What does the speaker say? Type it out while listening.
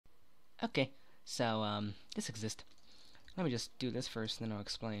Okay, so, this exists. Let me just do this first, and then I'll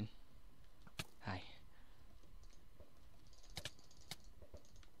explain. Hi.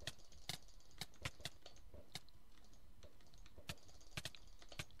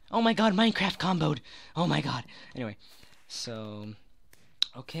 Oh my god, Minecraft comboed! Oh my god. Anyway, so,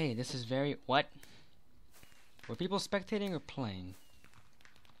 okay, this is very, what? Were people spectating or playing?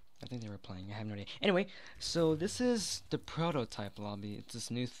 I think they were playing, I have no idea. Anyway, so this is the PrOtOtypE Lobby. It's this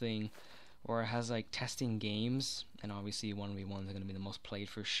new thing where it has like testing games, and obviously 1v1s are going to be the most played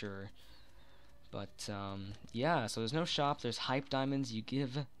for sure. But yeah, so there's no shop, there's hype diamonds. You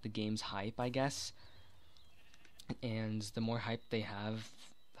give the games hype, I guess, and the more hype they have,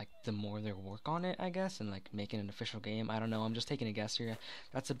 like the more they work on it, I guess, and like making an official game. I don't know, I'm just taking a guess here.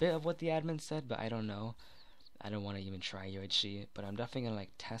 That's a bit of what the admin said, but I don't know. I don't want to even try UHC, but I'm definitely gonna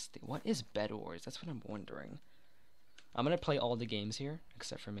like test it. What is Bed Wars? That's what I'm wondering. I'm gonna play all the games here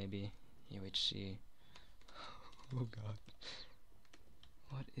except for maybe UHC. Oh god.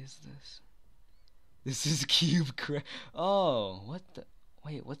 What is this? This is Cube Cra- Oh, what the?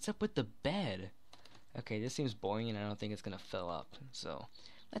 Wait, what's up with the bed? Okay, this seems boring and I don't think it's gonna fill up. So,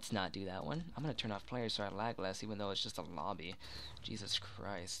 let's not do that one. I'm gonna turn off players so I lag less, even though it's just a lobby. Jesus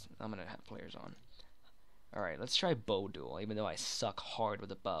Christ. I'm gonna have players on. Alright, let's try bow duel, even though I suck hard with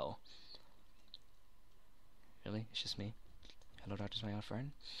a bow. Really? It's just me? Hello, Doctor's my old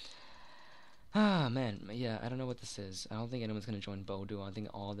friend. Ah, man. Yeah, I don't know what this is. I don't think anyone's going to join bow duel. I think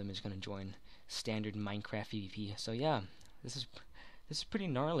all of them is going to join standard Minecraft PvP. So yeah, this is pretty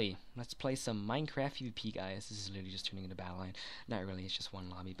gnarly. Let's play some Minecraft PvP, guys. This is literally just turning into battle line. Not really, it's just one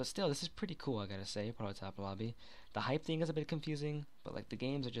lobby. But still, this is pretty cool, I gotta say. PrOtOtypE Lobby. The hype thing is a bit confusing, but like the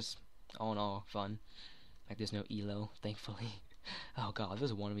games are just all in all fun. Like there's no elo, thankfully. Oh god, if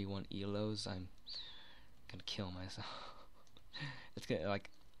there's 1v1 elos, I'm gonna kill myself. It's gonna, like,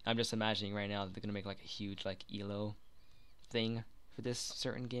 I'm just imagining right now that they're gonna make like a huge like elo thing for this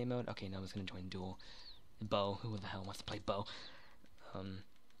certain game mode. Okay, now I'm just gonna join duel. Bow, who the hell wants to play bow?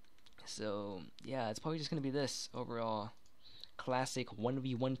 So yeah, it's probably just gonna be this overall classic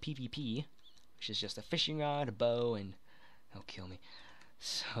 1v1 PvP, which is just a fishing rod, a bow, and he'll kill me.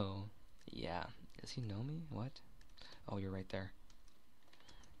 So yeah. Does he know me? What? Oh, you're right there.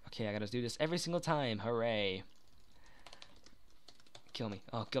 Okay, I gotta do this every single time. Hooray. Kill me.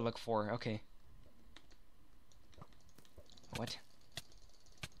 Oh, good luck 4. Okay. What?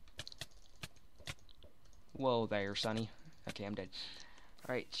 Whoa there, Sonny. Okay, I'm dead.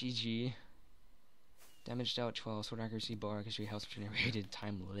 Alright, GG. Damage dealt 12, sword accuracy, bow accuracy, health regenerated,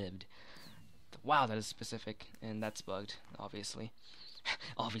 time lived. Wow, that is specific, and that's bugged, obviously.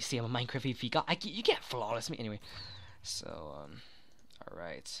 Obviously, I'm a Minecraft PvP god. You can't flawless me. Anyway, so,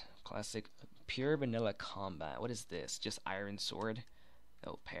 alright. Classic pure vanilla combat. What is this? Just iron sword?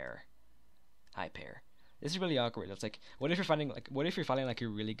 Oh, pair. Hi, pair. This is really awkward. It's like, what if you're fighting like your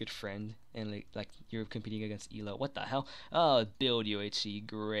really good friend and like you're competing against Elo? What the hell? Oh, build UHC.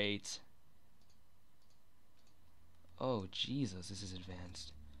 Great. Oh, Jesus, this is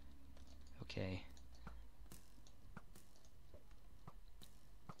advanced. Okay.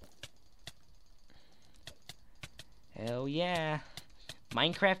 Hell yeah.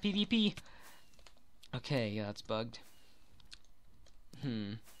 Minecraft PvP. Okay, yeah, it's bugged.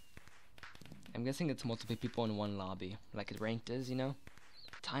 I'm guessing it's multiple people in one lobby, like it ranked is, you know?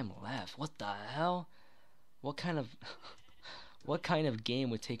 Time left. What the hell? What kind of what kind of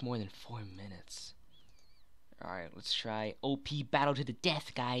game would take more than 4 minutes? Alright, let's try OP battle to the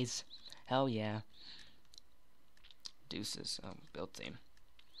death, guys. Hell yeah. Deuces. Oh, build team.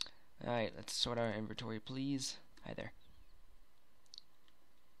 Alright, let's sort our inventory, please. Hi there.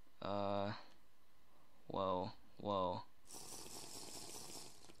 Whoa.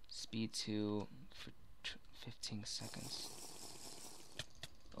 Speed 2 for 15 seconds.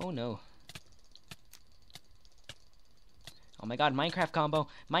 Oh no. Oh my god, Minecraft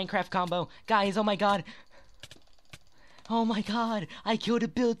combo! Guys, oh my god! Oh my god! I killed a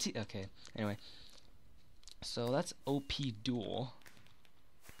build team! Okay, anyway. So that's OP duel.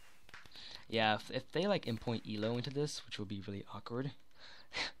 Yeah, if they like import Elo into this, which will be really awkward,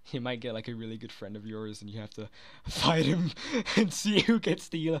 you might get like a really good friend of yours and you have to fight him and see who gets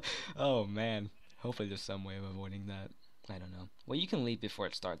the Elo. Oh man. Hopefully there's some way of avoiding that. I don't know. Well, you can leave before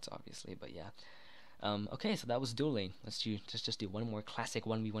it starts, obviously, but yeah. Okay, so that was dueling. Let's just do one more classic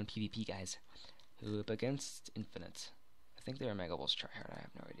 1v1 PvP, guys. Who up against Infinite? I think they're a Mega Bulls tryhard, I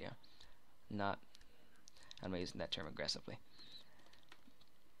have no idea. I'm not using that term aggressively.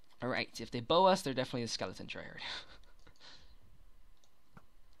 Alright, if they bow us, they're definitely a skeleton tryhard.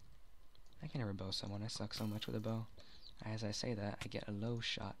 I can never bow someone, I suck so much with a bow. As I say that, I get a low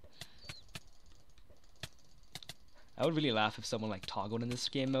shot. I would really laugh if someone like toggled in this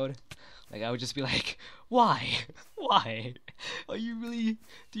game mode. Like I would just be like, why? Why? Do you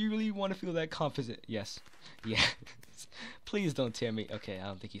really want to feel that confident? Yes. Yes. Please don't tear me. Okay, I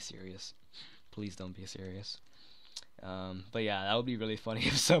don't think he's serious. Please don't be serious. But yeah, that would be really funny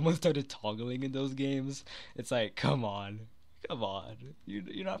if someone started toggling in those games. It's like, come on. Come on.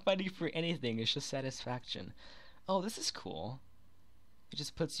 You're not fighting for anything. It's just satisfaction. Oh, this is cool. It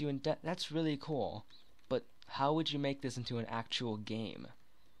just puts you in debt. That's really cool. But how would you make this into an actual game?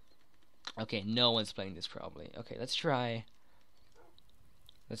 Okay, no one's playing this probably. Okay, let's try.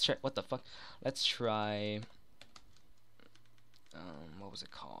 What the fuck? Let's try. What was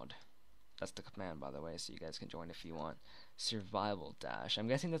it called? That's the command, by the way, so you guys can join if you want. Survival dash. I'm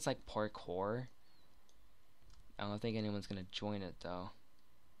guessing that's like parkour. I don't think anyone's gonna join it though.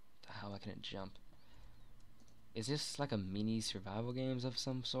 The hell, I couldn't jump. Is this like a mini survival games of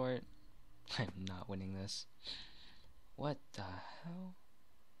some sort? I'm not winning this. What the hell?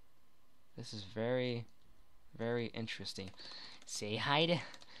 This is very, very interesting. Say hi to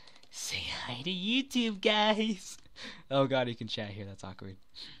YouTube, guys. Oh god, you can chat here. That's awkward.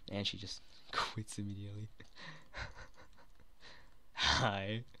 And she just quits immediately.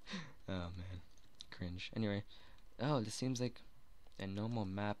 Hi. Oh man, cringe. Anyway, oh, this seems like a normal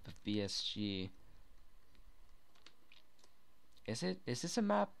map of BSG. Is it? Is this a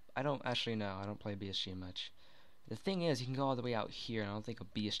map? I don't actually know. I don't play BSG much. The thing is, you can go all the way out here, and I don't think a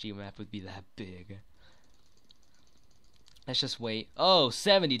BSG map would be that big. Let's just wait. Oh,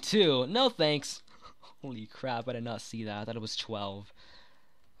 72. No thanks. Holy crap, I did not see that. I thought it was 12.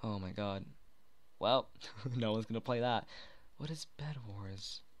 Oh my god. Well, no one's gonna play that. What is Bed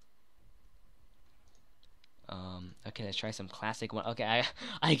Wars? Okay, let's try some classic one. Okay,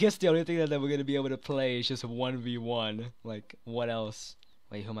 I guess the only thing that we're gonna be able to play is just 1v1. Like, what else?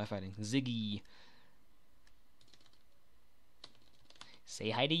 Wait, who am I fighting? Ziggy. Say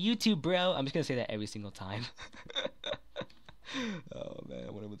hi to YouTube, bro. I'm just gonna say that every single time. Oh man,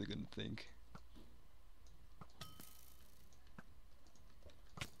 I wonder what they're gonna think.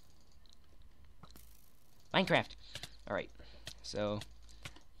 Minecraft. Alright. So,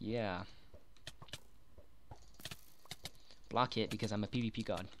 yeah. Block it because I'm a PvP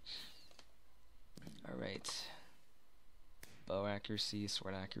god. Alright. Bow accuracy,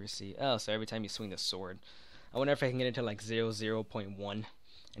 sword accuracy. Oh, so every time you swing the sword. I wonder if I can get into like 0.1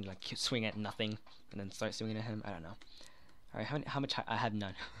 and like swing at nothing and then start swinging at him. I don't know. Alright, how much I have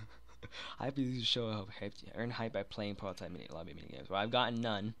none. I have to show how hype earn hype by playing prototype lobby mini games. Well, I've gotten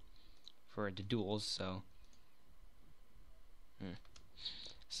none for the duels, so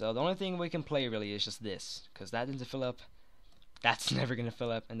so the only thing we can play really is just this, because that didn't fill up. That's never gonna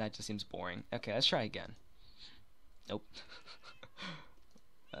fill up, and that just seems boring. Okay, let's try again. Nope.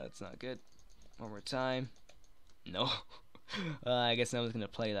 That's not good. One more time. No. I guess no one's gonna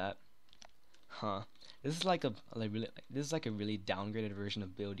play that. Huh. This is like a really downgraded version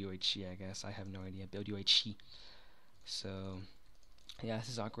of Build UHC, I guess. I have no idea. Build UHC. So yeah, this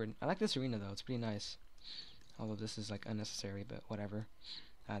is awkward. I like this arena though, it's pretty nice. Although this is like unnecessary, but whatever.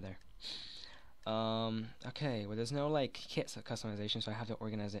 There. Okay, well there's no like kit customization, so I have to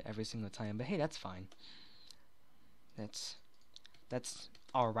organize it every single time. But hey, that's fine. That's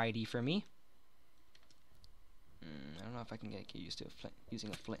alrighty for me. I don't know if I can get used to using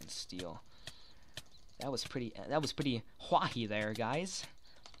a flint and steel. That was pretty Hwahi there, guys.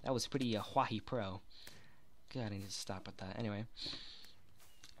 That was pretty Hwahi pro. God, I need to stop with that. Anyway,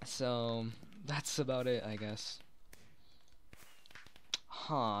 so that's about it, I guess.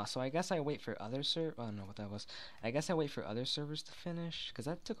 Huh, so I guess I wait for other I don't know what that was. I guess I wait for other servers to finish, because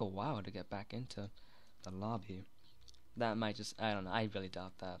that took a while to get back into the lobby. That might just, I don't know, I really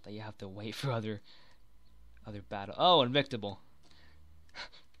doubt that you have to wait for other battle. Oh, Invictable.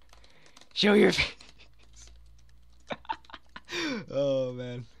 Show your face. Oh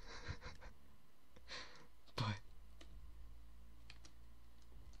man. But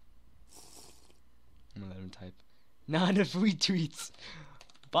I'm gonna let him type. Not enough retweets.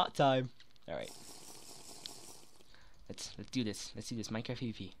 Bot time. Alright. Let's do this. Let's do this. Minecraft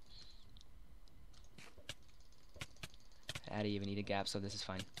PvP. I didn't even need a gap, so this is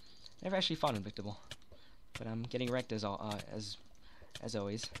fine. Never actually fought Invictable, but I'm getting wrecked as always.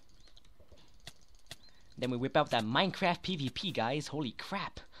 Then we whip out that Minecraft PvP, guys. Holy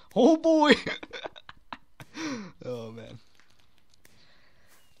crap! Oh boy! Oh man.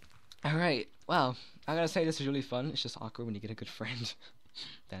 All right. Well, I gotta say this is really fun. It's just awkward when you get a good friend.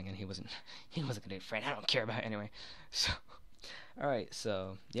 Then again, he wasn't a good friend. I don't care about it anyway. So, all right.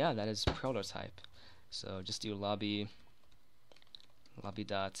 So yeah, that is prototype. So just do lobby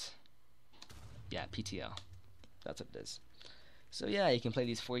dot, yeah, PTL. That's what it is. So yeah, you can play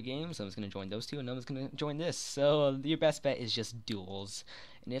these 4 games. Someone's gonna join those 2, and someone's gonna join this. So your best bet is just duels.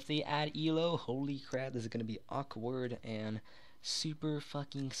 And if they add elo, holy crap, this is gonna be awkward and super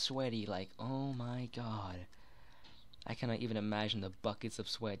fucking sweaty. Like, oh my god, I cannot even imagine the buckets of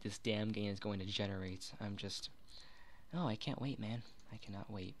sweat this damn game is going to generate. I'm just, oh, I can't wait, man. I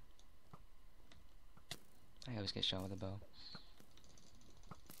cannot wait. I always get shot with a bow.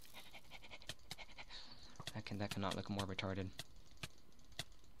 That cannot look more retarded.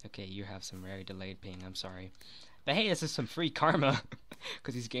 Okay, you have some very delayed ping, I'm sorry. But hey, this is some free karma.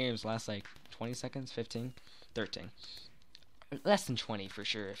 Because these games last like 20 seconds, 15, 13. Less than 20 for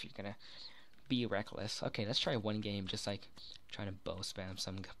sure if you're gonna be reckless. Okay, let's try one game just like trying to bow spam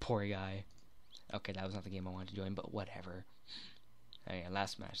some poor guy. Okay, that was not the game I wanted to join, but whatever. Okay,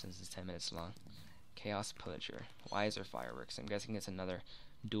 last match since it's 10 minutes long. Chaos Pillager. Why is there fireworks? I'm guessing it's another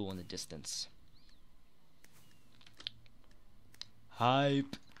duel in the distance.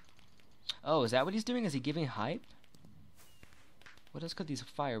 Hype. Oh, is that what he's doing? Is he giving hype? What else could these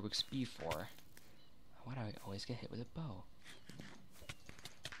fireworks be for? Why do I always get hit with a bow?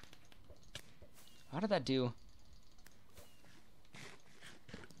 How did that do?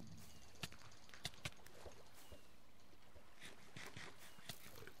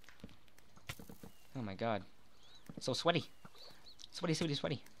 Oh my god. So sweaty. Sweaty, sweaty,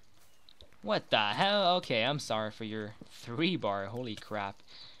 sweaty. What the hell? Okay, I'm sorry for your 3-bar. Holy crap.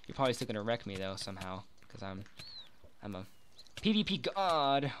 You're probably still gonna wreck me though somehow. Because I'm a PvP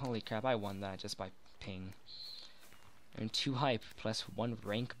god. Holy crap, I won that just by ping. And 2 hype plus 1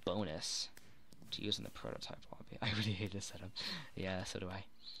 rank bonus to use in the prototype lobby. I really hate this setup. Yeah, so do I.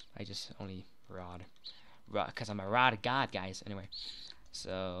 I just only rod. Because I'm a rod god, guys. Anyway.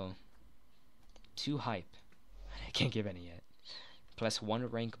 So 2 hype. I can't give any yet. Plus 1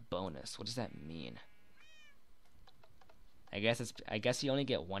 rank bonus. What does that mean? I guess you only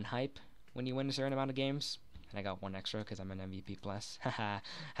get 1 hype when you win a certain amount of games. And I got 1 extra because I'm an MVP plus. Haha,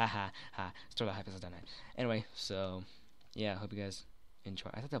 haha, ha. Still the hype is done it. Anyway, so yeah, hope you guys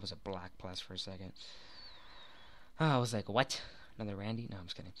enjoy. I thought that was a black plus for a second. Oh, I was like, what? Another Randy? No, I'm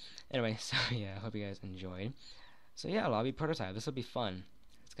just kidding. Anyway, so yeah, hope you guys enjoyed. So yeah, lobby prototype. This will be fun.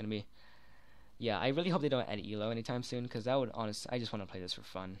 It's gonna be. Yeah, I really hope they don't add elo anytime soon, because that would honestly, I just want to play this for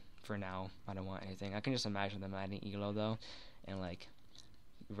fun. For now, I don't want anything. I can just imagine them adding elo though, and like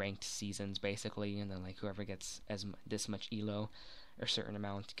ranked seasons basically, and then like whoever gets this much elo, or a certain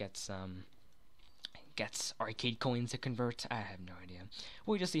amount gets arcade coins to convert. I have no idea.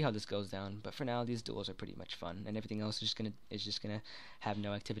 We'll just see how this goes down. But for now, these duels are pretty much fun, and everything else is just gonna have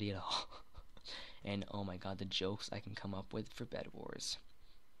no activity at all. And oh my god, the jokes I can come up with for Bed Wars.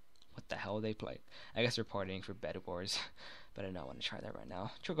 What the hell they play? I guess they're partying for Bed Wars, but I don't want to try that right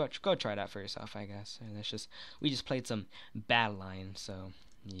now. Go try that for yourself, I guess. And we just played some Bad Line, so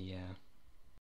yeah.